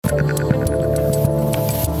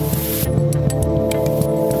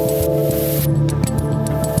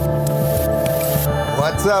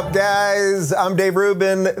What's up, guys? I'm Dave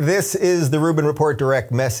Rubin. This is the Rubin Report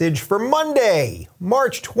Direct Message for Monday,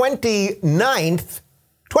 March 29th,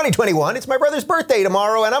 2021. It's my brother's birthday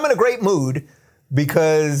tomorrow, and I'm in a great mood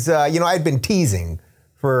because, I'd been teasing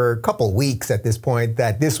for a couple weeks at this point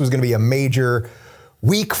that this was going to be a major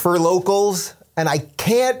week for locals, and I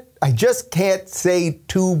just can't say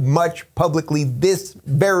too much publicly this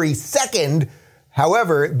very second.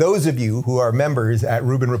 However, those of you who are members at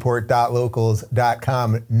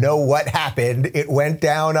rubinreport.locals.com know what happened. It went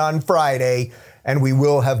down on Friday, and we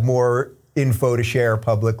will have more info to share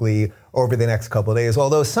publicly over the next couple of days.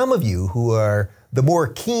 Although some of you who are the more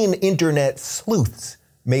keen internet sleuths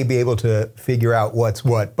may be able to figure out what's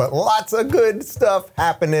what. But lots of good stuff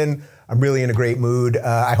happening. I'm really in a great mood.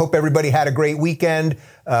 I hope everybody had a great weekend,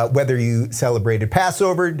 whether you celebrated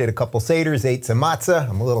Passover, did a couple Seders, ate some matzah,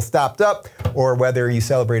 I'm a little stopped up, or whether you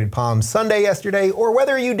celebrated Palm Sunday yesterday, or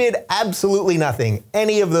whether you did absolutely nothing.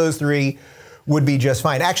 Any of those three would be just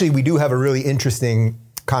fine. Actually, we do have a really interesting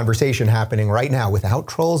conversation happening right now without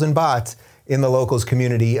trolls and bots in the locals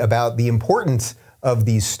community about the importance of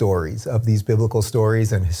these stories, of these biblical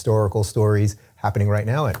stories and historical stories happening right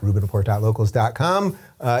now at rubinreport.locals.com.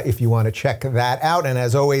 If you want to check that out. And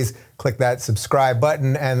as always, click that subscribe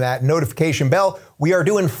button and that notification bell. We are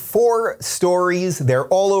doing 4 stories. They're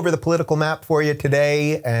all over the political map for you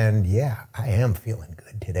today. And yeah, I am feeling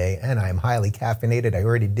good today. And I'm highly caffeinated. I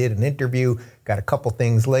already did an interview. Got a couple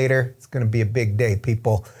things later. It's going to be a big day,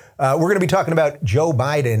 people. We're going to be talking about Joe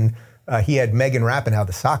Biden. He had Megan Rapinoe,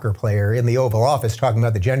 the soccer player, in the Oval Office talking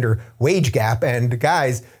about the gender wage gap. And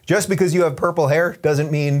guys, just because you have purple hair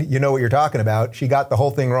doesn't mean you know what you're talking about. She got the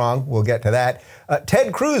whole thing wrong. We'll get to that.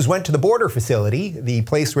 Ted Cruz went to the border facility, the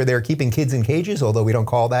place where they're keeping kids in cages, although we don't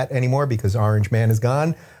call that anymore because Orange Man is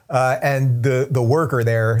gone. And the worker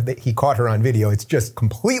there, he caught her on video. It's just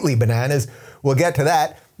completely bananas. We'll get to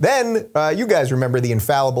that. Then, you guys remember the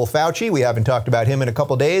infallible Fauci. We haven't talked about him in a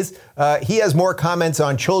couple days. He has more comments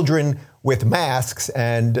on children with masks,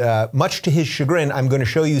 and much to his chagrin, I'm going to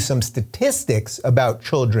show you some statistics about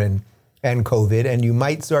children and COVID, and you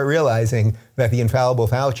might start realizing that the infallible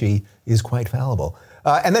Fauci is quite fallible.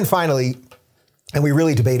 And then finally, and we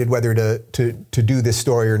really debated whether to do this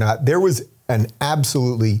story or not, there was an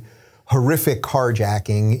absolutely horrific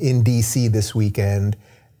carjacking in D.C. this weekend,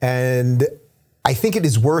 and I think it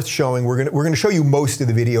is worth showing. We're going to show you most of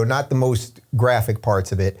the video, not the most graphic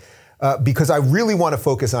parts of it, because I really want to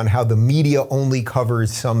focus on how the media only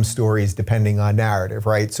covers some stories depending on narrative,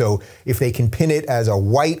 right? So if they can pin it as a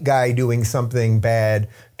white guy doing something bad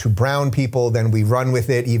to brown people, then we run with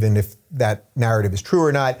it, even if that narrative is true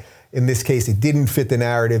or not. In this case, it didn't fit the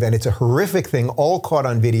narrative, and it's a horrific thing, all caught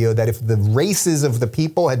on video, that if the races of the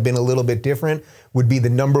people had been a little bit different, would be the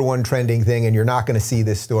 #1 trending thing, and you're not going to see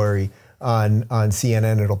this story on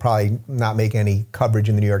CNN. It'll probably not make any coverage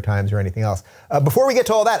in the New York Times or anything else. Before we get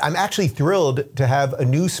to all that, I'm actually thrilled to have a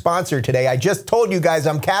new sponsor today. I just told you guys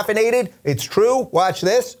I'm caffeinated. It's true. Watch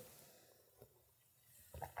this.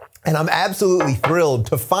 And I'm absolutely thrilled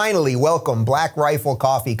to finally welcome Black Rifle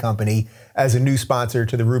Coffee Company as a new sponsor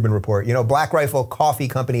to the Rubin Report. You know, Black Rifle Coffee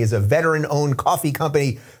Company is a veteran-owned coffee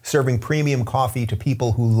company serving premium coffee to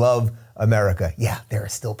people who love America. Yeah, there are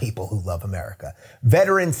still people who love America.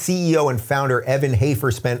 Veteran CEO and founder Evan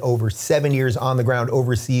Hafer spent over 7 years on the ground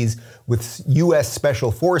overseas with U.S.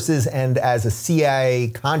 Special Forces and as a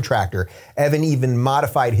CIA contractor. Evan even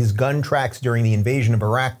modified his gun tracks during the invasion of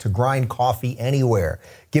Iraq to grind coffee anywhere.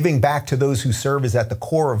 Giving back to those who serve is at the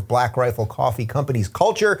core of Black Rifle Coffee Company's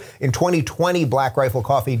culture. In 2020, Black Rifle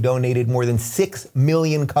Coffee donated more than 6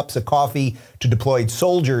 million cups of coffee to deployed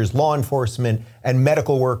soldiers, law enforcement, and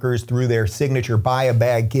medical workers through their signature Buy a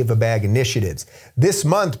Bag, Give a Bag initiatives. This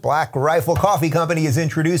month, Black Rifle Coffee Company is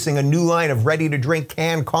introducing a new line of ready-to-drink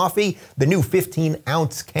canned coffee. The new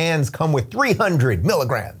 15-ounce cans come with 300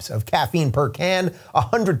 milligrams of caffeine per can,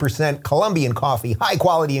 100% Colombian coffee,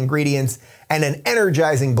 high-quality ingredients, and an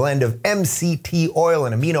energizing blend of MCT oil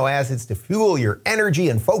and amino acids to fuel your energy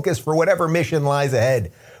and focus for whatever mission lies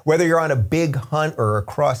ahead. Whether you're on a big hunt or a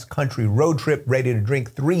cross-country road trip, ready to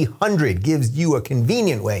drink 300 gives you a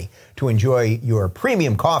convenient way to enjoy your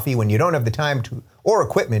premium coffee when you don't have the time to or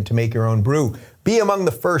equipment to make your own brew. Be among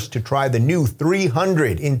the first to try the new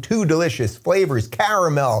 300 in 2 delicious flavors,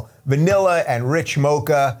 caramel, vanilla, and rich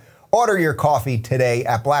mocha. Order your coffee today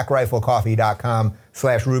at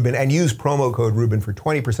blackriflecoffee.com/Rubin and use promo code Rubin for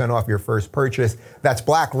 20% off your first purchase. That's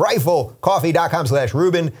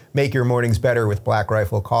blackriflecoffee.com/Rubin. Make your mornings better with Black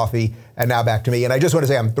Rifle Coffee. And now back to me. And I just want to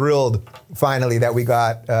say I'm thrilled finally that we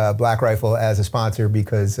got Black Rifle as a sponsor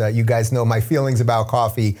because you guys know my feelings about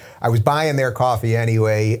coffee. I was buying their coffee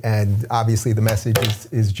anyway, and obviously the message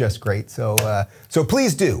is just great. So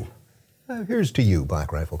please do. Here's to you,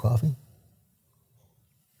 Black Rifle Coffee.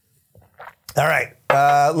 All right,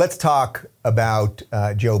 let's talk about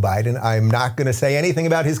Joe Biden. I'm not going to say anything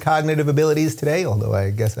about his cognitive abilities today, although I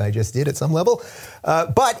guess I just did at some level.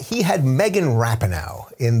 But he had Megan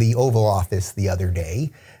Rapinoe in the Oval Office the other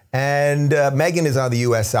day. And Megan is on the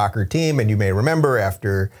U.S. soccer team. And you may remember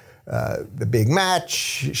after the big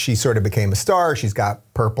match, she sort of became a star. She's got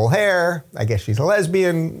purple hair. I guess she's a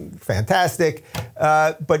lesbian. Fantastic.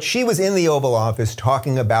 But she was in the Oval Office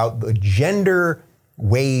talking about the gender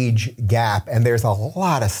wage gap, and there's a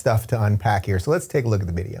lot of stuff to unpack here. So let's take a look at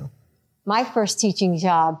the video. My first teaching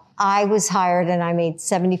job, I was hired and I made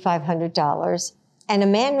 $7,500, and a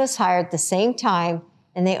man was hired at the same time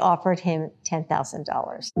and they offered him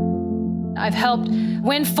 $10,000. I've helped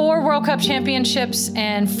win 4 World Cup championships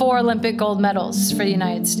and 4 Olympic gold medals for the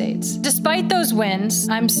United States. Despite those wins,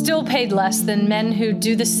 I'm still paid less than men who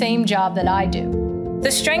do the same job that I do.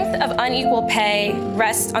 The strength of unequal pay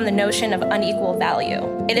rests on the notion of unequal value.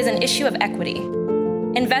 It is an issue of equity.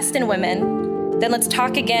 Invest in women, then let's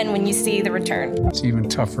talk again when you see the return. It's even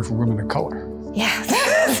tougher for women of color. Yeah.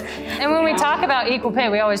 And when we talk about equal pay,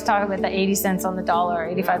 we always talk about the 80 cents on the dollar or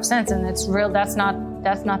 85 cents, and it's real. That's not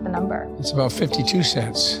the number. It's about 52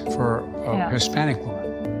 cents for a Hispanic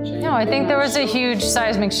woman. No, I think there was a huge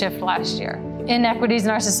seismic shift last year. Inequities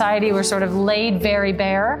in our society were sort of laid very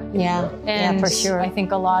bare. Yeah, and for sure. I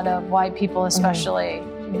think a lot of white people especially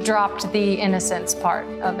dropped the innocence part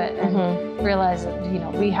of it and realized that,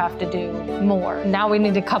 we have to do more. Now we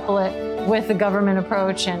need to couple it with the government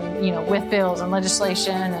approach and, with bills and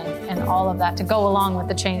legislation and all of that to go along with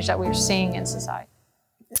the change that we're seeing in society.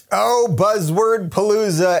 Oh, buzzword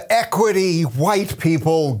palooza, equity, white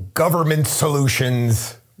people, government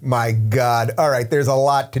solutions. My God. All right, there's a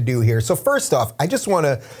lot to do here. So first off, I just want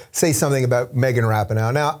to say something about Megan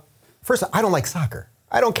Rapinoe. Now, first, I don't like soccer.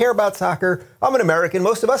 I don't care about soccer. I'm an American.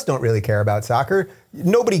 Most of us don't really care about soccer.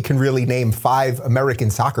 Nobody can really name 5 American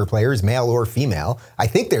soccer players, male or female. I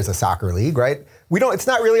think there's a soccer league, right? It's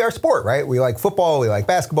not really our sport, right? We like football, we like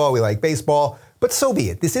basketball, we like baseball, but so be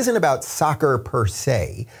it. This isn't about soccer per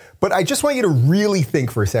se. But I just want you to really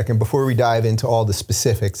think for a second before we dive into all the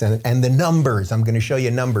specifics and the numbers. I'm going to show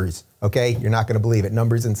you numbers, okay? You're not going to believe it,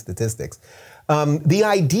 numbers and statistics. The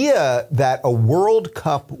idea that a World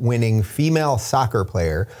Cup winning female soccer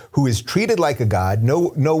player who is treated like a god,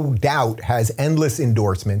 no doubt has endless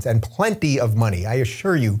endorsements and plenty of money. I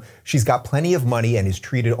assure you, she's got plenty of money and is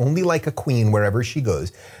treated only like a queen wherever she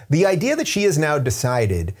goes. The idea that she has now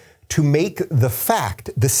decided to make the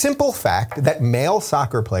simple fact that male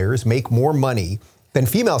soccer players make more money than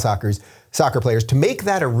female soccer players, to make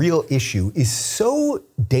that a real issue is so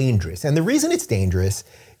dangerous. And the reason it's dangerous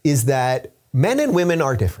is that men and women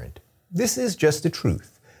are different. This is just the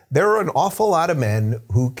truth. There are an awful lot of men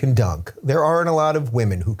who can dunk. There aren't a lot of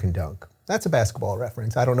women who can dunk. That's a basketball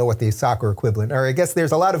reference. I don't know what the soccer equivalent, or I guess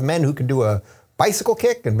there's a lot of men who can do a bicycle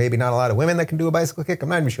kick and maybe not a lot of women that can do a bicycle kick. I'm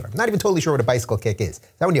not even sure. I'm not even totally sure what a bicycle kick is. Is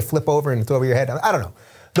that when you flip over and it's over your head? I don't know.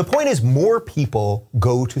 The point is more people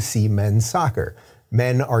go to see men's soccer.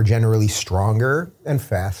 Men are generally stronger and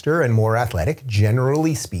faster and more athletic.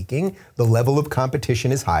 Generally speaking, the level of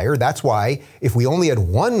competition is higher. That's why if we only had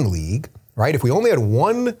one league, right? If we only had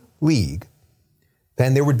one league,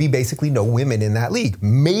 then there would be basically no women in that league.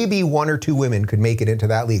 Maybe 1 or 2 women could make it into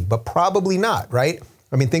that league, but probably not, right?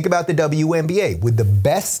 I mean, think about the WNBA. Would the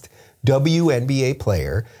best WNBA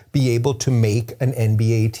player be able to make an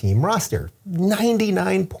NBA team roster?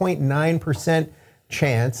 99.9%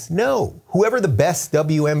 chance, no. Whoever the best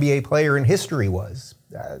WNBA player in history was,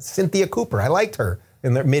 Cynthia Cooper, I liked her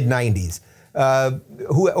in the mid-90s,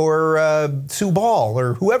 Sue Ball,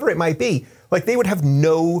 or whoever it might be, like they would have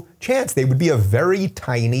no chance. They would be a very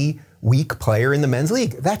tiny, weak player in the men's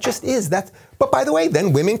league. That just is. But by the way,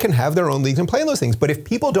 then women can have their own leagues and play in those things. But if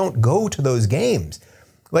people don't go to those games,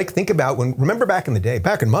 like think about remember back in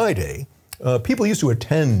my day, people used to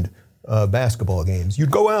attend basketball games.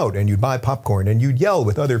 You'd go out and you'd buy popcorn and you'd yell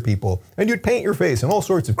with other people and you'd paint your face and all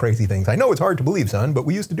sorts of crazy things. I know it's hard to believe, son, but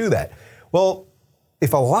we used to do that. Well,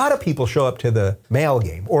 if a lot of people show up to the male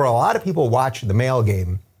game or a lot of people watch the male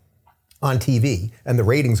game on TV and the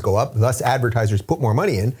ratings go up, thus advertisers put more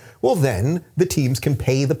money in, well then the teams can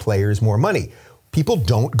pay the players more money. people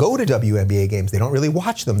don't go to WNBA games. They don't really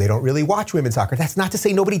watch them. They don't really watch women's soccer. That's not to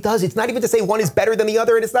say nobody does. It's not even to say one is better than the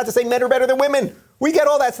other, and it's not to say men are better than women. We get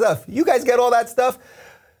all that stuff. You guys get all that stuff.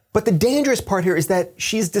 But the dangerous part here is that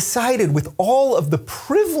she's decided with all of the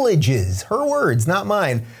privileges, her words, not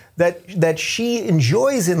mine, that she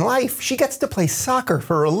enjoys in life, she gets to play soccer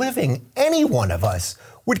for a living. Any one of us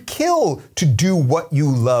would kill to do what you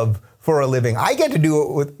love for a living. I get to do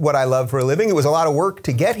it with what I love for a living. It was a lot of work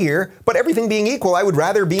to get here, but everything being equal, I would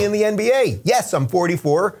rather be in the NBA. Yes, I'm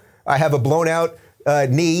 44. I have a blown out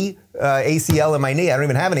knee, ACL in my knee. I don't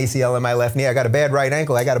even have an ACL in my left knee. I got a bad right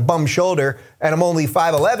ankle. I got a bum shoulder, and I'm only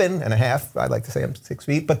 5'11" and a half. I'd like to say I'm 6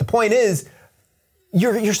 feet. But the point is,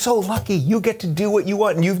 you're so lucky. You get to do what you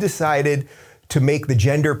want, and you've decided to make the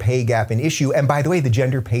gender pay gap an issue. And by the way, the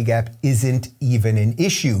gender pay gap isn't even an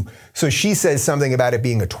issue. So she says something about it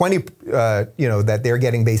being a 20, that they're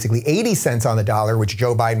getting basically 80 cents on the dollar, which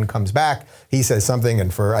Joe Biden comes back. He says something,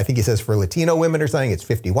 and I think he says for Latino women or something, it's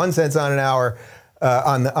 51 cents on an hour,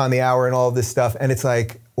 on the hour and all of this stuff. And it's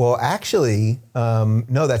like, well, actually,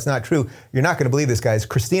 no, that's not true. You're not going to believe this, guys.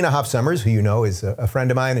 Christina Hoff Sommers, who you know is a friend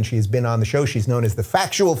of mine, and she's been on the show. She's known as the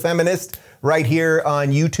Factual Feminist right here on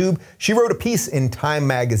YouTube. She wrote a piece in Time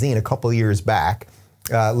magazine a couple years back.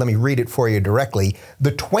 Let me read it for you directly.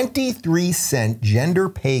 The 23-cent gender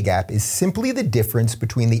pay gap is simply the difference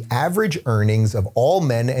between the average earnings of all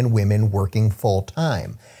men and women working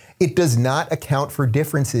full-time. It does not account for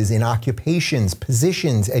differences in occupations,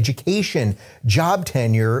 positions, education, job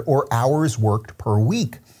tenure, or hours worked per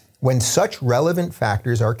week. When such relevant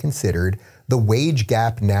factors are considered, the wage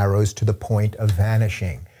gap narrows to the point of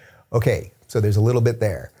vanishing. Okay, so there's a little bit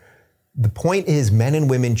there. The point is, men and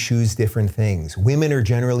women choose different things. Women are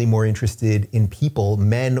generally more interested in people.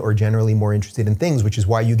 Men are generally more interested in things, which is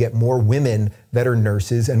why you get more women that are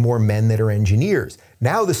nurses and more men that are engineers.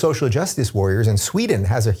 Now the social justice warriors, and Sweden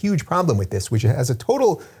has a huge problem with this, which has a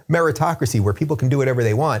total meritocracy where people can do whatever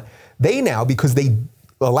they want. They now, because they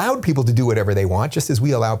allowed people to do whatever they want, just as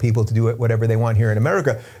we allow people to do whatever they want here in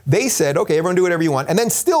America, they said, okay, everyone do whatever you want. And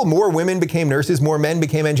then still more women became nurses, more men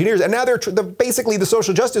became engineers. And now basically the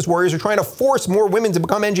social justice warriors are trying to force more women to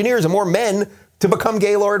become engineers and more men to become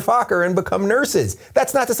Gaylord Fokker and become nurses.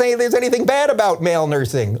 That's not to say there's anything bad about male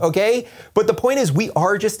nursing, okay? But the point is, we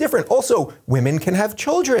are just different. Also, women can have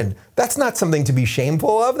children. That's not something to be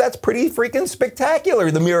shameful of. That's pretty freaking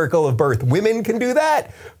spectacular, the miracle of birth. Women can do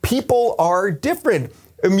that. People are different.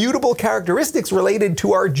 Immutable characteristics related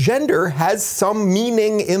to our gender has some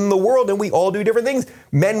meaning in the world, and we all do different things.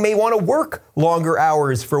 Men may want to work longer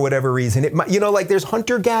hours for whatever reason. It might, there's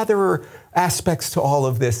hunter-gatherer aspects to all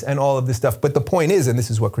of this and all of this stuff. But the point is, and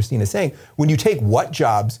this is what Christina's saying, when you take what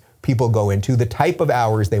jobs people go into, the type of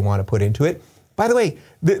hours they want to put into it. By the way,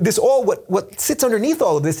 what sits underneath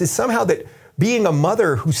all of this is somehow that being a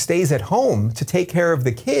mother who stays at home to take care of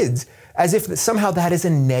the kids, as if somehow that is a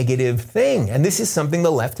negative thing. And this is something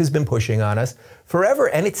the left has been pushing on us forever,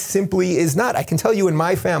 and it simply is not. I can tell you in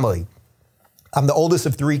my family, I'm the oldest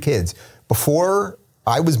of 3 kids. Before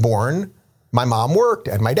I was born, my mom worked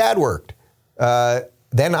and my dad worked.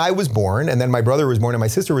 Then I was born, and then my brother was born and my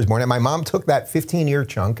sister was born, and my mom took that 15-year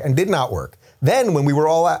chunk and did not work. Then when we were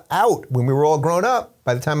all out, when we were all grown up,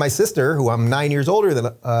 by the time my sister, who I'm 9 years older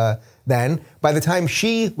than by the time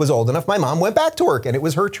she was old enough, my mom went back to work, and it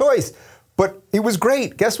was her choice. But it was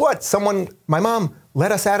great. Guess what? My mom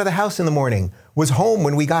let us out of the house in the morning, was home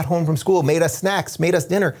when we got home from school, made us snacks, made us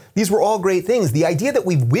dinner. These were all great things. The idea that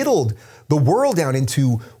we've whittled the world down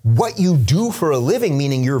into what you do for a living,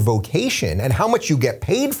 meaning your vocation, and how much you get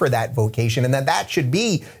paid for that vocation, and that should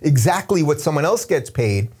be exactly what someone else gets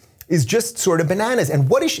paid, is just sort of bananas. And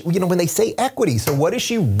what is she, when they say equity, so what is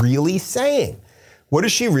she really saying? What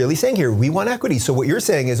is she really saying here? We want equity. So what you're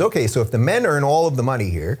saying is, okay, so if the men earn all of the money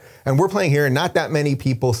here, and we're playing here, and not that many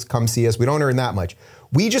people come see us, we don't earn that much,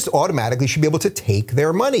 we just automatically should be able to take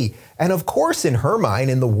their money. And of course, in her mind,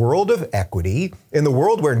 in the world of equity, in the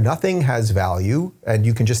world where nothing has value, and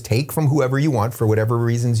you can just take from whoever you want for whatever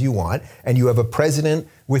reasons you want, and you have a president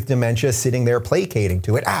with dementia sitting there placating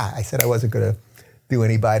to it. I said I wasn't going to do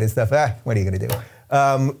any Biden stuff. What are you going to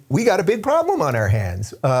do? We got a big problem on our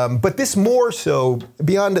hands. But this more so,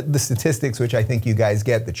 beyond the statistics, which I think you guys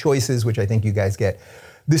get, the choices, which I think you guys get,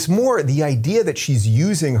 this more, the idea that she's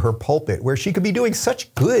using her pulpit, where she could be doing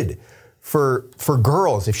such good for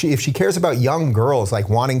girls, if she cares about young girls, like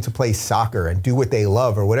wanting to play soccer and do what they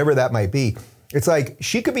love or whatever that might be, it's like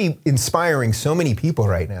she could be inspiring so many people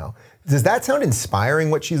right now. Does that sound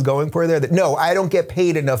inspiring, what she's going for there? That, no, I don't get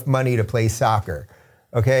paid enough money to play soccer.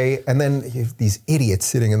 Okay, and then these idiots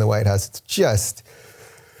sitting in the White House, it's just,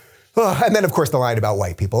 And then, of course, the line about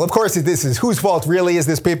white people. Of course, this is whose fault really is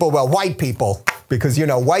this, people? Well, white people, because,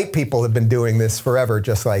 white people have been doing this forever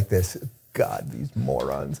just like this. God, these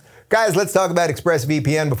morons. Guys, let's talk about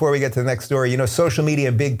ExpressVPN before we get to the next story. Social media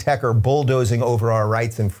and big tech are bulldozing over our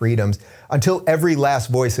rights and freedoms. Until every last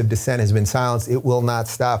voice of dissent has been silenced, it will not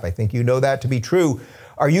stop. I think you know that to be true.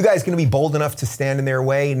 Are you guys going to be bold enough to stand in their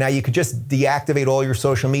way? Now, you could just deactivate all your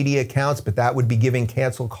social media accounts, but that would be giving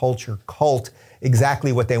cancel culture cult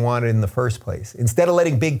exactly what they wanted in the first place. Instead of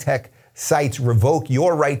letting big tech sites revoke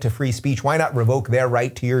your right to free speech, why not revoke their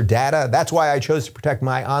right to your data? That's why I chose to protect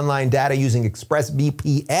my online data using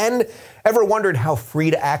ExpressVPN. Ever wondered how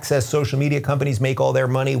free to access social media companies make all their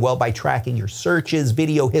money? Well, by tracking your searches,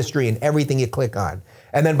 video history, and everything you click on,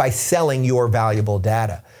 and then by selling your valuable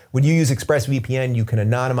data. When you use ExpressVPN, you can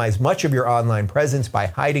anonymize much of your online presence by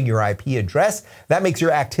hiding your IP address. That makes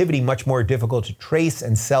your activity much more difficult to trace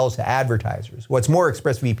and sell to advertisers. What's more,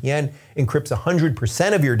 ExpressVPN encrypts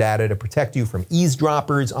 100% of your data to protect you from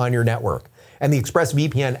eavesdroppers on your network. And the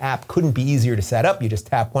ExpressVPN app couldn't be easier to set up. You just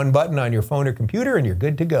tap one button on your phone or computer and you're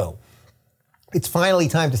good to go. It's finally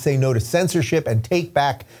time to say no to censorship and take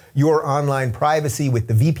back your online privacy with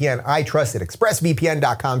the VPN I trust at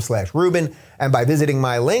expressvpn.com/Rubin. And by visiting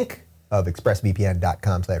my link of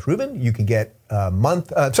expressvpn.com/Rubin, you can get you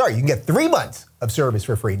can get 3 months of service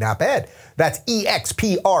for free. Not bad. That's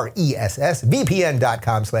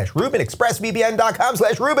expressvpn.com/Rubin,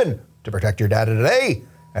 expressvpn.com/Rubin to protect your data today.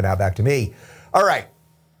 And now back to me. All right,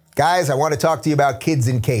 guys, I want to talk to you about kids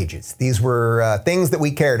in cages. These were things that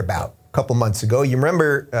we cared about couple months ago. You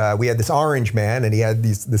remember we had this orange man and he had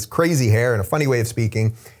this crazy hair and a funny way of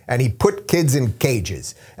speaking, and he put kids in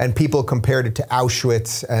cages, and people compared it to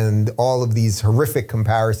Auschwitz and all of these horrific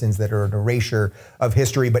comparisons that are an erasure of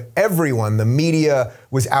history. But everyone, the media,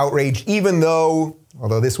 was outraged, even though,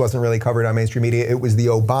 although this wasn't really covered on mainstream media, it was the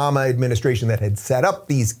Obama administration that had set up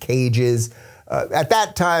these cages. At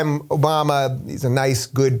that time, Obama, he's a nice,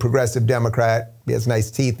 good, progressive Democrat. He has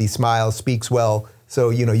nice teeth, he smiles, speaks well. So,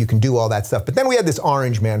 you can do all that stuff. But then we had this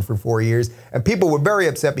orange man for 4 years, and people were very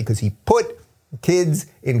upset because he put kids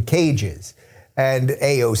in cages. And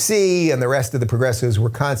AOC and the rest of the progressives were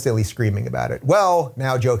constantly screaming about it. Well,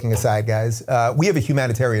 now joking aside, guys, we have a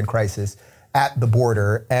humanitarian crisis at the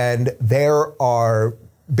border, and there are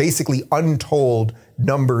basically untold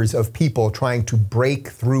numbers of people trying to break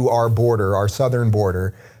through our border, our southern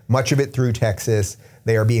border, much of it through Texas.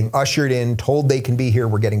 They are being ushered in, told they can be here.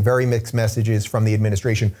 We're getting very mixed messages from the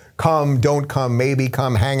administration. Come, don't come, maybe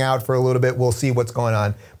come, hang out for a little bit. We'll see what's going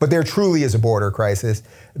on. But there truly is a border crisis.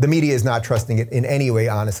 The media is not trusting it in any way,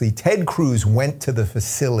 honestly. Ted Cruz went to the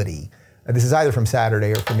facility. This is either from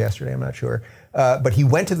Saturday or from yesterday, I'm not sure. But he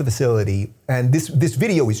went to the facility, and this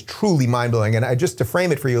video is truly mind-blowing. And just to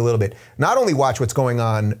frame it for you a little bit, not only watch what's going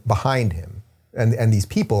on behind him, and these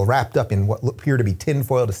people wrapped up in what appear to be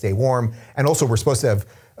tinfoil to stay warm. And also, we're supposed to have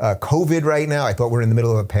COVID right now. I thought we're in the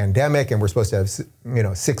middle of a pandemic, and we're supposed to have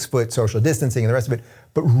 6 foot social distancing and the rest of it.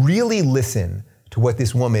 But really listen to what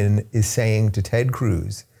this woman is saying to Ted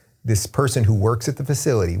Cruz, this person who works at the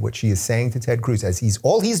facility, what she is saying to Ted Cruz as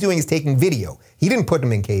all he's doing is taking video. He didn't put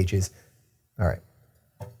him in cages. All right.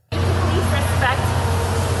 Please respect.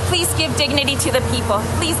 Please give dignity to the people.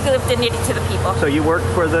 Please give dignity to the people. So you work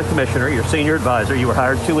for the commissioner, your senior advisor. You were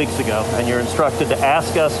hired 2 weeks ago, and you're instructed to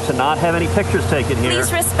ask us to not have any pictures taken here.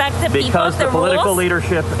 Please respect the people, because the political rules.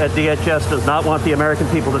 Leadership at DHS does not want the American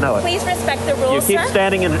people to know it. Please respect the rules, You keep sir.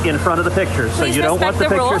 standing in front of the pictures, so Please you don't want the respect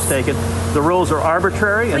the pictures rules. taken. The rules are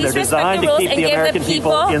arbitrary, and Please they're respect designed the to rules keep and the give American the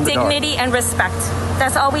people people in the dark. dignity and respect.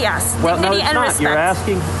 That's all we ask. Well, no, dignity it's and not. respect. You're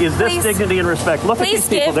asking, is this Please- dignity and respect? Look at Please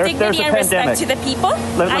these people. give There's dignity a and respect pandemic. to the people.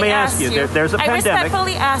 Let me ask you. There's a I pandemic.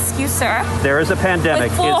 respectfully ask you, sir. There is a pandemic.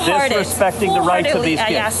 With Is full-hearted, this respecting the rights of these full-heartedly, kids?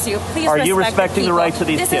 I ask you. Please Are you respect respecting the people. rights of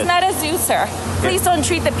these This kids? is not a zoo, sir. Please don't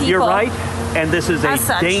treat the people. You're right, and this is a as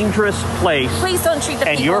such. dangerous place. Please don't treat the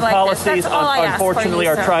And people your like policies, this. That's all I ask for unfortunately,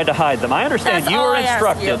 you, are sir. trying to hide them. I understand That's you all were I ask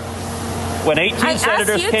instructed you. when 18 I senators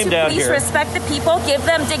ask you came to down please here. respect the people, give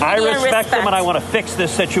them dignity I and respect respect. them, and I want to fix this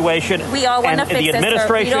situation. We all want to and fix the this, sir. We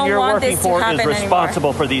administration don't you're want working this to for is happen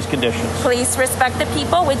responsible for these conditions. Please respect the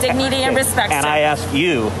people with dignity and respect, And sir. I ask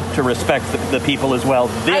you to respect the people as well.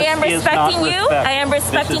 This I am is not respecting you. respect. I am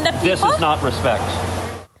respecting the This people. is not respect.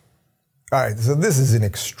 All right, so this is an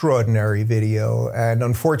extraordinary video, and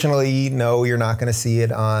unfortunately, no, you're not going to see it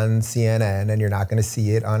on CNN, and you're not going to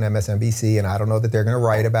see it on MSNBC, and I don't know that they're going to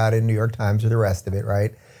write about it in New York Times or the rest of it,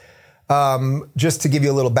 right? Just to give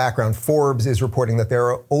you a little background, Forbes is reporting that there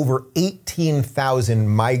are over 18,000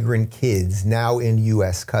 migrant kids now in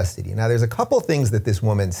U.S. custody. Now, there's a couple things that this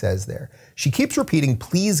woman says there. She keeps repeating,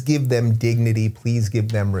 please give them dignity, please give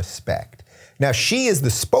them respect. Now, she is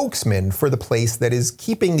the spokesman for the place that is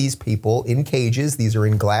keeping these people in cages. These are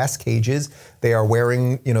in glass cages. They are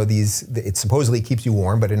wearing, it supposedly keeps you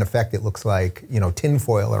warm, but in effect, it looks like,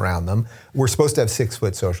 tinfoil around them. We're supposed to have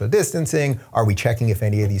 6-foot social distancing. Are we checking if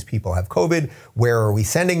any of these people have COVID? Where are we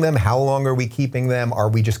sending them? How long are we keeping them? Are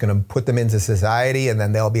we just going to put them into society and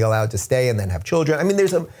then they'll be allowed to stay and then have children? I mean,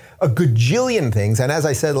 there's a gajillion things. And as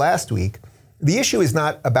I said last week, the issue is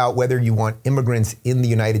not about whether you want immigrants in the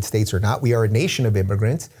United States or not. We are a nation of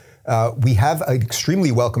immigrants. We have an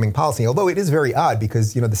extremely welcoming policy, although it is very odd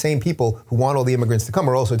because, the same people who want all the immigrants to come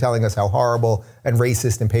are also telling us how horrible and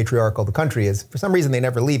racist and patriarchal the country is. For some reason, they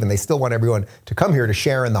never leave, and they still want everyone to come here to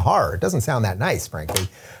share in the horror. It doesn't sound that nice, frankly.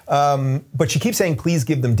 But she keeps saying, please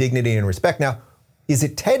give them dignity and respect. Now, is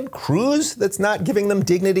it Ted Cruz that's not giving them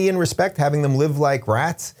dignity and respect, having them live like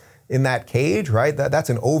rats in that cage, right? That's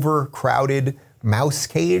an overcrowded mouse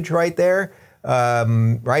cage right there,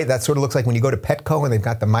 right? That sort of looks like when you go to Petco and they've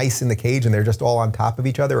got the mice in the cage and they're just all on top of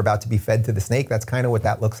each other about to be fed to the snake. That's kind of what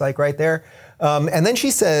that looks like right there. And then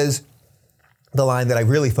she says the line that I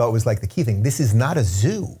really thought was like the key thing. This is not a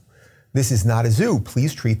zoo. This is not a zoo.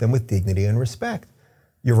 Please treat them with dignity and respect.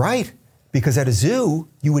 You're right, because at a zoo,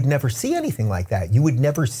 you would never see anything like that. You would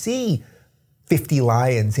never see 50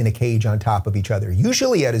 lions in a cage on top of each other.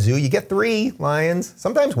 Usually at a zoo, you get 3 lions,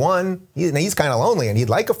 sometimes 1. He's kind of lonely and he'd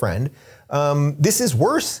like a friend. This is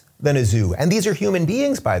worse than a zoo. And these are human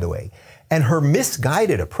beings, by the way. And her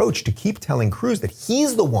misguided approach to keep telling Cruz that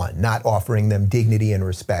he's the one not offering them dignity and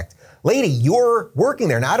respect. Lady, you're working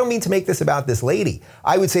there. Now, I don't mean to make this about this lady.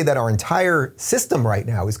 I would say that our entire system right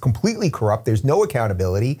now is completely corrupt. There's no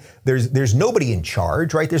accountability. There's nobody in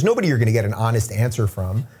charge, right? There's nobody you're going to get an honest answer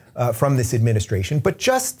from this administration. But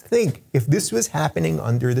just think, if this was happening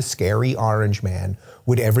under the scary orange man,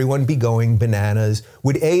 would everyone be going bananas?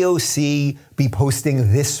 Would AOC be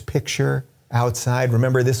posting this picture outside?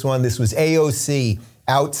 Remember this one? This was AOC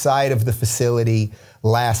outside of the facility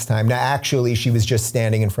last time. Now, actually, she was just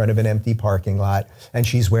standing in front of an empty parking lot, and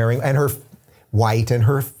she's wearing, and her white, and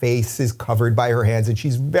her face is covered by her hands, and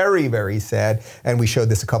she's very, very sad. And we showed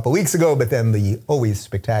this a couple weeks ago, but then the always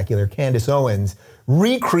spectacular Candace Owens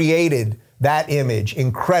recreated that image.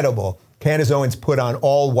 Incredible. Candace Owens put on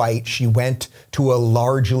all white. She went to a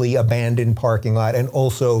largely abandoned parking lot and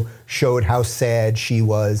also showed how sad she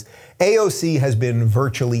was. AOC has been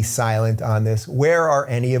virtually silent on this. Where are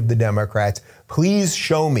any of the Democrats? Please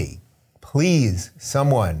show me. Please,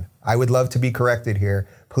 someone. I would love to be corrected here.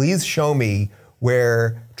 Please show me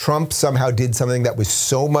where Trump somehow did something that was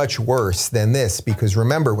so much worse than this. Because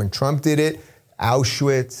remember, when Trump did it,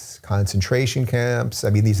 Auschwitz, concentration camps. I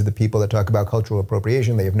mean, these are the people that talk about cultural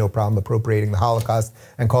appropriation. They have no problem appropriating the Holocaust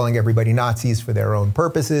and calling everybody Nazis for their own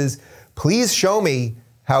purposes. Please show me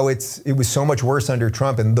how it was so much worse under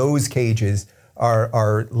Trump, and those cages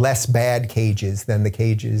are less bad cages than the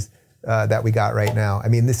cages that we got right now. I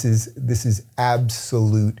mean, this is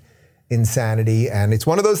absolute insanity, and it's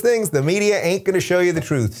one of those things, the media ain't going to show you the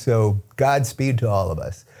truth, so Godspeed to all of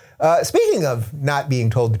us. Speaking of not being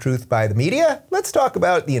told the truth by the media, let's talk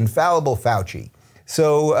about the infallible Fauci.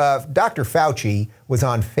 So Dr. Fauci was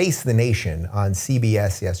on Face the Nation on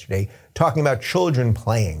CBS yesterday talking about children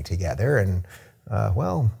playing together. And,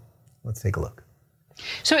 well, let's take a look.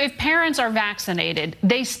 So if parents are vaccinated,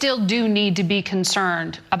 they still do need to be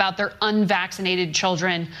concerned about their unvaccinated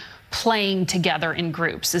children playing together in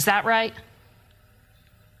groups. Is that right?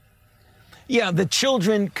 Yeah, the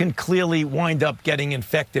children can clearly wind up getting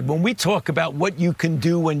infected. When we talk about what you can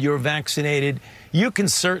do when you're vaccinated, you can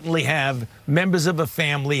certainly have members of a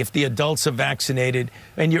family, if the adults are vaccinated,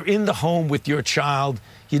 and you're in the home with your child,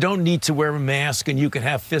 you don't need to wear a mask and you can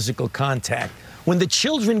have physical contact. When the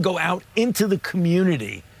children go out into the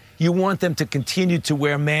community, you want them to continue to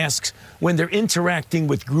wear masks when they're interacting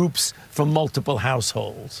with groups from multiple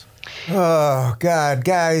households. Oh, God,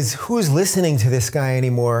 guys, who's listening to this guy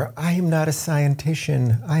anymore? I am not a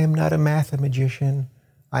scientician. I am not a mathematician.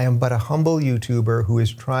 I am but a humble YouTuber who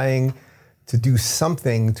is trying to do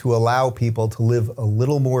something to allow people to live a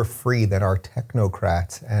little more free than our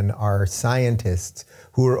technocrats and our scientists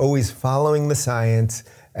who are always following the science,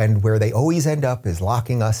 and where they always end up is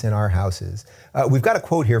locking us in our houses. We've got a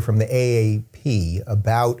quote here from the AAP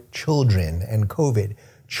about children and COVID.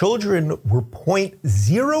 Children were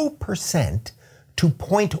 0.0% to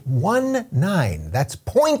 0.19. That's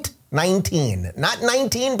 0.19, not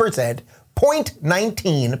 19%,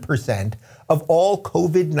 0.19% of all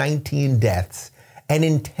COVID-19 deaths. And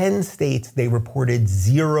in 10 states, they reported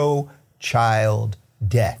 0 child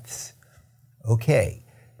deaths. Okay,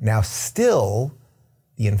 now still,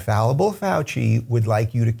 the infallible Fauci would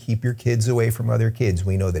like you to keep your kids away from other kids.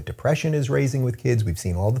 We know that depression is raising with kids. We've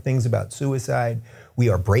seen all the things about suicide. We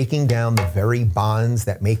are breaking down the very bonds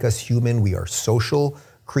that make us human. We are social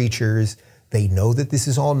creatures. They know that this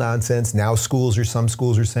is all nonsense. Now some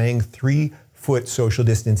schools are saying 3-foot social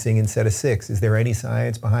distancing instead of 6. Is there any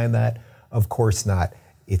science behind that? Of course not.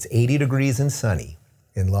 It's 80 degrees and sunny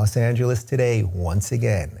in Los Angeles today, once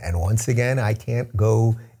again. And once again, I can't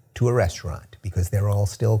go to a restaurant because they're all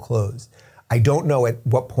still closed. I don't know at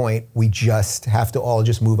what point we just have to all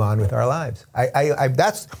just move on with our lives.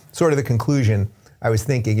 That's sort of the conclusion I was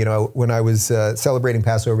thinking. You know, when I was celebrating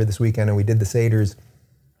Passover this weekend and we did the Seders,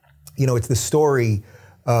 you know, it's the story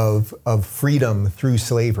of freedom through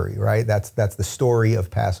slavery, right? That's the story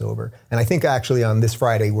of Passover. And I think actually on this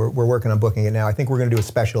Friday, we're working on booking it now. I think we're going to do a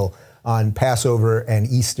special on Passover and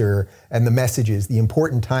Easter and the messages, the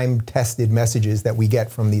important time-tested messages that we get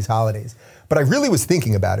from these holidays. But I really was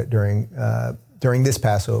thinking about it during this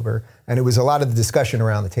Passover, and it was a lot of the discussion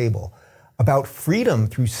around the table about freedom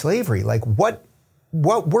through slavery. Like what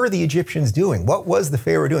were the Egyptians doing? What was the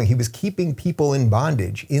Pharaoh doing? He was keeping people in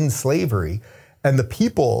bondage, in slavery, and the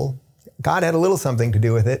people, God had a little something to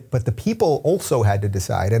do with it, but the people also had to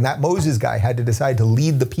decide, and that Moses guy had to decide to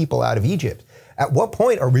lead the people out of Egypt. At what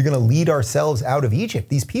point are we going to lead ourselves out of Egypt?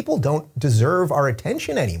 These people don't deserve our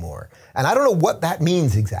attention anymore. And I don't know what that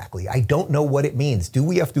means exactly. I don't know what it means. Do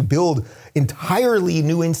we have to build entirely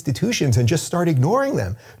new institutions and just start ignoring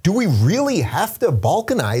them? Do we really have to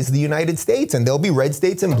balkanize the United States and there'll be red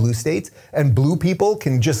states and blue people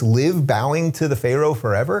can just live bowing to the Pharaoh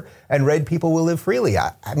forever and red people will live freely?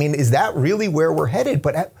 I mean, is that really where we're headed?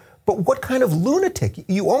 But what kind of lunatic?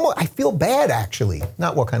 I feel bad actually.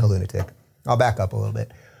 Not what kind of lunatic. I'll back up a little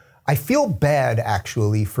bit. I feel bad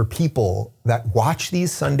actually for people that watch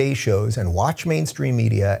these Sunday shows and watch mainstream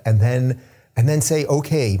media and then say,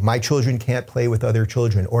 okay, my children can't play with other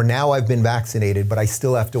children, or now I've been vaccinated, but I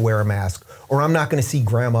still have to wear a mask, or I'm not going to see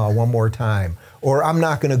grandma one more time, or I'm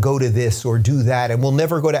not going to go to this or do that, and we'll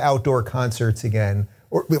never go to outdoor concerts again.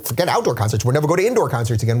 Or forget outdoor concerts, we'll never go to indoor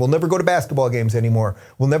concerts again. We'll never go to basketball games anymore.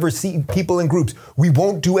 We'll never see people in groups. We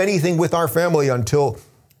won't do anything with our family until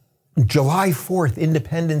July 4th,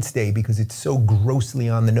 Independence Day, because it's so grossly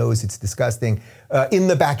on the nose, it's disgusting. In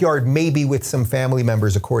the backyard, maybe with some family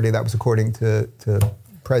members, according to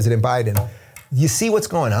President Biden. You see what's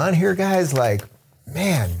going on here, guys? Like,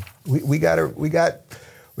 man, we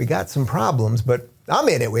got some problems, but I'm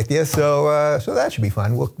in it with you, so that should be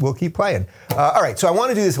fun. We'll keep playing. All right, so I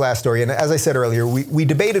want to do this last story, and as I said earlier, we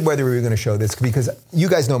debated whether we were going to show this because you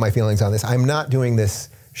guys know my feelings on this. I'm not doing this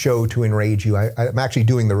show to enrage you. I'm actually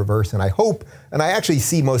doing the reverse, and I hope, and I actually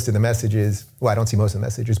see most of the messages, well, I don't see most of the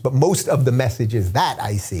messages, but most of the messages that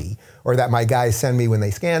I see, or that my guys send me when they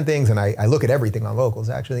scan things, and I look at everything on Locals,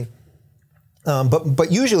 actually. But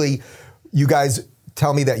usually, you guys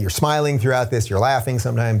tell me that you're smiling throughout this, you're laughing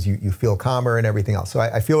sometimes, you feel calmer and everything else. So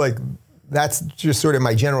I feel like that's just sort of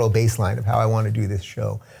my general baseline of how I want to do this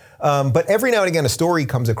show. But every now and again, a story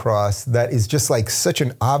comes across that is just like such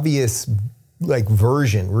an obvious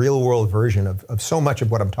real world version of so much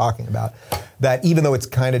of what I'm talking about, that even though it's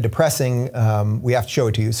kind of depressing, we have to show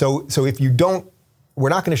it to you. So if you don't, we're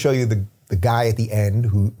not going to show you the guy at the end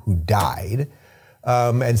who died.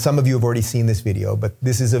 And some of you have already seen this video, but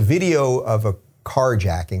this is a video of a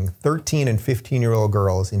carjacking, 13 and 15-year-old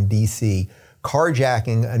girls in DC,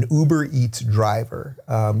 carjacking an Uber Eats driver.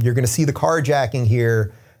 You're going to see the carjacking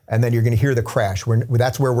here, and then you're going to hear the crash.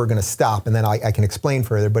 That's where we're going to stop, and then I can explain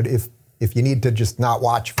further. But if you need to just not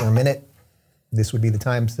watch for a minute, this would be the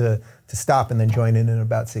time to stop and then join in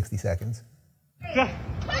about 60 seconds.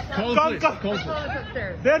 Call the police.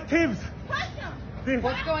 They're thieves.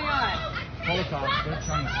 What's going on? Call the cops. They're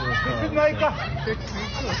trying to steal a car. This is my car. They steal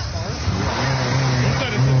a car?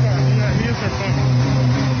 Inside is his car. Yeah, he is their car.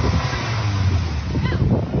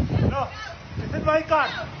 No, this is my car.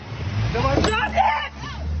 Stop it!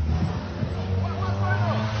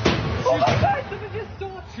 Oh my God, somebody just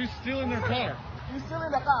stole it. She's stealing their car. You're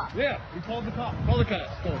stealing the car? Yeah, we called the cops. Call the cops.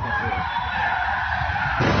 Call the cops.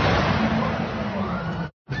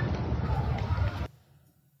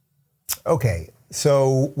 Okay,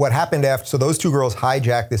 so what happened so those two girls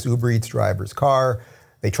hijacked this Uber Eats driver's car.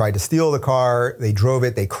 They tried to steal the car. They drove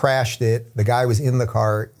it. They crashed it. The guy was in the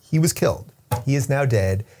car. He was killed. He is now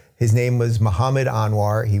dead. His name was Muhammad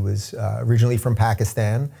Anwar. He was originally from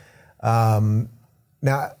Pakistan. Now,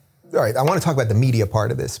 all right, I want to talk about the media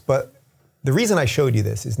part of this, but the reason I showed you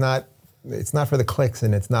this is not the clicks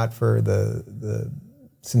and it's not for the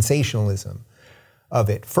sensationalism of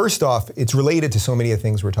it. First off, it's related to so many of the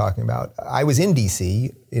things we're talking about. I was in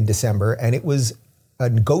DC in December, and it was a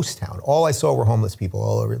ghost town. All I saw were homeless people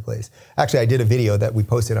all over the place. Actually, I did a video that we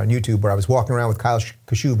posted on YouTube where I was walking around with Kyle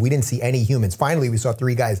Kashuv. We didn't see any humans. Finally, we saw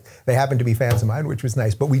 3 guys. They happened to be fans of mine, which was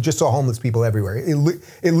nice, but we just saw homeless people everywhere.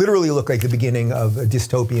 It literally looked like the beginning of a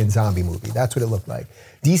dystopian zombie movie. That's what it looked like.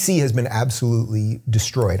 DC has been absolutely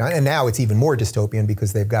destroyed. And now it's even more dystopian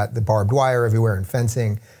because they've got the barbed wire everywhere and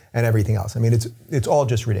fencing and everything else. I mean, it's all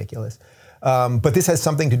just ridiculous. But this has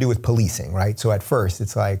something to do with policing, right? So at first,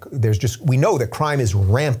 it's like we know that crime is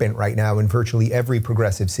rampant right now in virtually every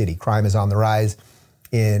progressive city. Crime is on the rise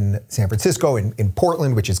in San Francisco, in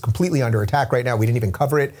Portland, which is completely under attack right now. We didn't even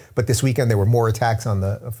cover it, but this weekend there were more attacks on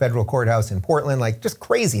the federal courthouse in Portland, like just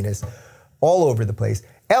craziness all over the place.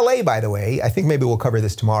 LA, by the way, I think maybe we'll cover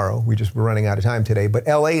this tomorrow. We're running out of time today, but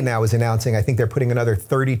LA now is announcing, I think they're putting another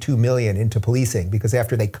 $32 million into policing because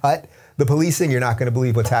after they cut the policing, you're not going to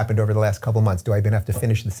believe what's happened over the last couple months. Do I even have to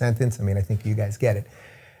finish the sentence? I mean, I think you guys get it.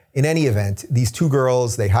 In any event, these 2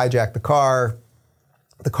 girls, they hijack the car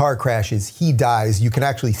crashes, he dies. You can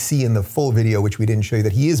actually see in the full video, which we didn't show you,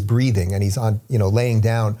 that he is breathing and he's on, laying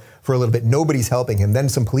down for a little bit. Nobody's helping him. Then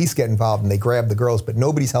some police get involved and they grab the girls, but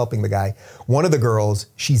nobody's helping the guy. One of the girls,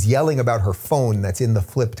 she's yelling about her phone that's in the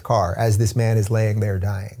flipped car as this man is laying there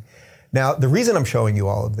dying. Now, the reason I'm showing you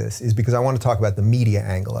all of this is because I want to talk about the media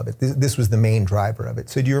angle of it. This was the main driver of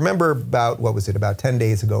it. So do you remember about 10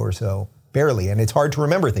 days ago or so? Barely, and it's hard to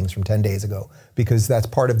remember things from 10 days ago because that's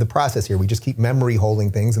part of the process here. We just keep memory holding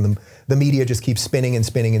things and the media just keeps spinning and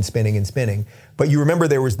spinning and spinning and spinning. But you remember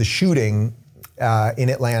there was the shooting in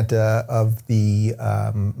Atlanta of the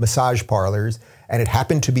massage parlors, and it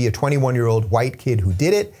happened to be a 21-year-old white kid who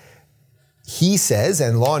did it. He says,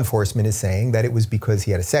 and law enforcement is saying, that it was because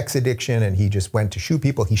he had a sex addiction and he just went to shoot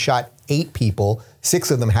people. He shot 8 people. 6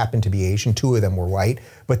 of them happened to be Asian. 2 of them were white.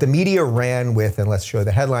 But the media ran with, and let's show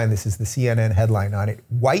the headline. This is the CNN headline on it.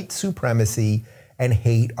 White supremacy and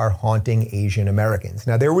hate are haunting Asian Americans.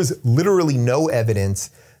 Now, there was literally no evidence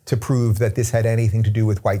to prove that this had anything to do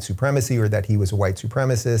with white supremacy or that he was a white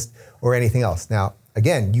supremacist or anything else. Now,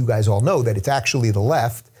 again, you guys all know that it's actually the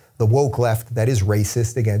left, the woke left, that is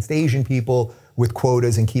racist against Asian people with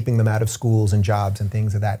quotas and keeping them out of schools and jobs and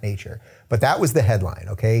things of that nature. But that was the headline,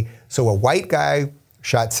 okay? So a white guy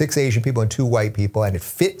shot 6 Asian people and 2 white people, and it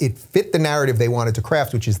fit the narrative they wanted to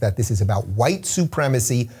craft, which is that this is about white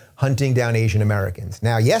supremacy hunting down Asian Americans.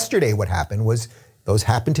 Now, yesterday what happened was those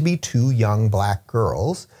happened to be 2 young black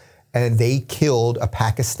girls, and they killed a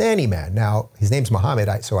Pakistani man. Now, his name's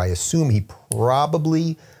Muhammad, so I assume he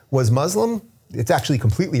probably was Muslim. It's actually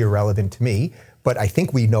completely irrelevant to me, but I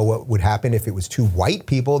think we know what would happen if it was 2 white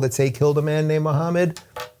people that say killed a man named Muhammad.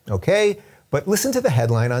 Okay, but listen to the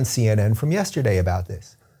headline on CNN from yesterday about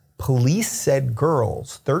this. Police said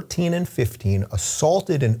girls 13 and 15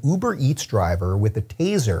 assaulted an Uber Eats driver with a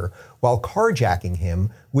taser while carjacking him,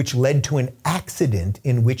 which led to an accident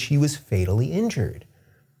in which he was fatally injured.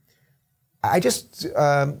 I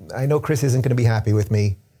know Chris isn't going to be happy with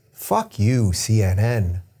me. Fuck you,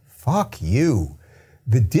 CNN. Fuck you.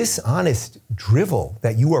 The dishonest drivel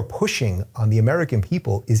that you are pushing on the American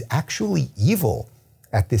people is actually evil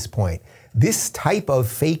at this point. This type of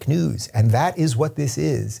fake news, and that is what this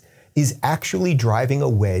is actually driving a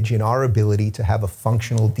wedge in our ability to have a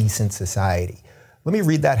functional, decent society. Let me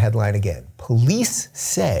read that headline again. Police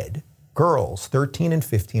said girls 13 and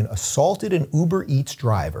 15 assaulted an Uber Eats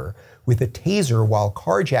driver with a taser while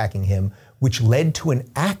carjacking him, which led to an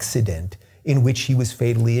accident in which he was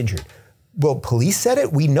fatally injured. Well, police said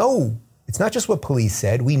it. We know it's not just what police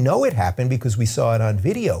said. We know it happened because we saw it on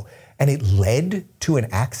video. And it led to an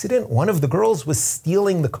accident. One of the girls was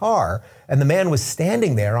stealing the car, and the man was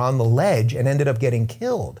standing there on the ledge and ended up getting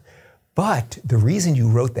killed. But the reason you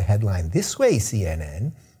wrote the headline this way,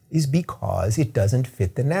 CNN, is because it doesn't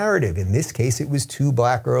fit the narrative. In this case, it was 2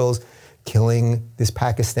 black girls killing this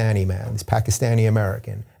Pakistani man, this Pakistani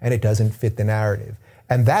American, and it doesn't fit the narrative.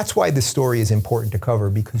 And that's why this story is important to cover,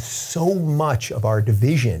 because so much of our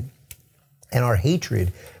division and our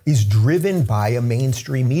hatred is driven by a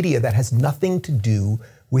mainstream media that has nothing to do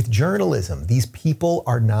with journalism. These people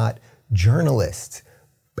are not journalists.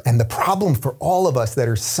 And the problem for all of us that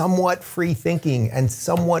are somewhat free thinking and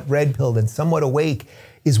somewhat red-pilled and somewhat awake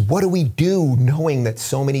is, what do we do knowing that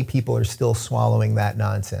so many people are still swallowing that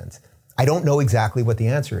nonsense? I don't know exactly what the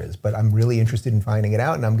answer is, but I'm really interested in finding it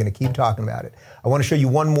out, and I'm going to keep talking about it. I want to show you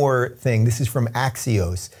one more thing. This is from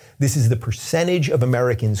Axios. This is the percentage of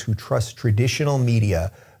Americans who trust traditional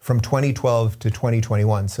media from 2012 to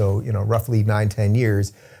 2021, so roughly 9-10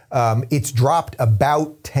 years. It's dropped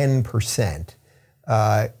about 10%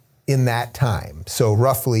 in that time. So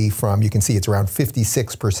roughly from, you can see it's around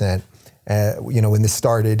 56%, when this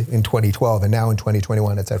started in 2012, and now in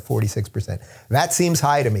 2021, it's at 46%. That seems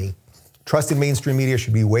high to me. Trusted mainstream media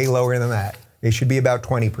should be way lower than that. It should be about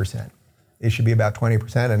 20%. It should be about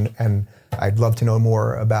 20%, and I'd love to know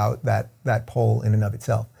more about that poll in and of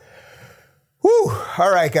itself. Whew.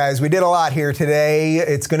 All right, guys, we did a lot here today.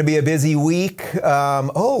 It's going to be a busy week.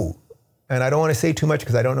 And I don't want to say too much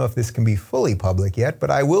because I don't know if this can be fully public yet, but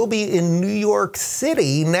I will be in New York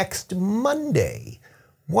City next Monday,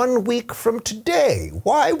 1 week from today.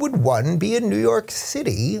 Why would one be in New York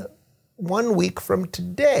City 1 week from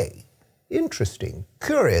today? Interesting.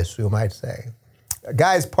 Curious, you might say.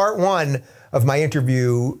 Guys, part one of my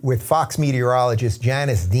interview with Fox meteorologist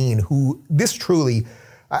Janice Dean, who this truly,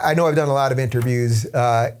 I know I've done a lot of interviews.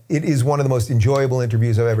 It is one of the most enjoyable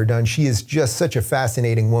interviews I've ever done. She is just such a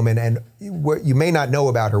fascinating woman. And what you may not know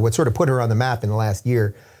about her, what sort of put her on the map in the last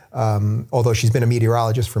year, although she's been a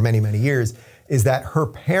meteorologist for many, many years, is that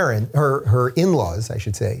her in-laws, I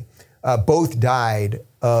should say, both died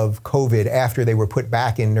of COVID after they were put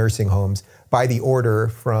back in nursing homes by the order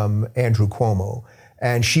from Andrew Cuomo.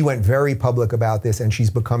 And she went very public about this, and she's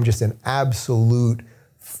become just an absolute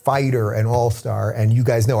fighter and all-star. And you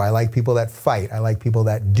guys know I like people that fight. I like people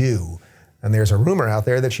that do. And there's a rumor out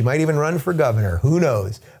there that she might even run for governor. Who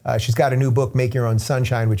knows? She's got a new book, Make Your Own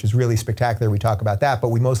Sunshine, which is really spectacular. We talk about that, but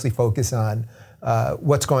we mostly focus on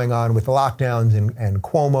what's going on with the lockdowns and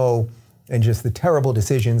Cuomo and just the terrible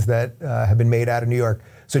decisions that have been made out of New York.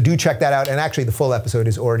 So do check that out. And actually, the full episode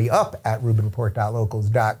is already up at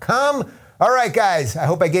rubinreport.locals.com. All right, guys, I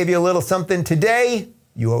hope I gave you a little something today.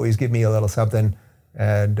 You always give me a little something.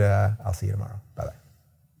 And I'll see you tomorrow. Bye-bye.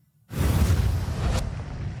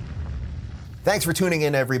 Thanks for tuning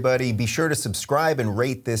in, everybody. Be sure to subscribe and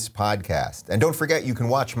rate this podcast. And don't forget, you can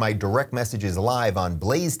watch my direct messages live on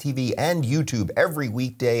Blaze TV and YouTube every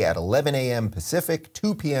weekday at 11 a.m. Pacific,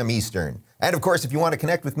 2 p.m. Eastern. And of course, if you want to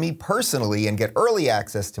connect with me personally and get early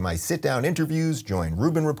access to my sit-down interviews, join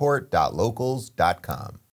rubinreport.locals.com.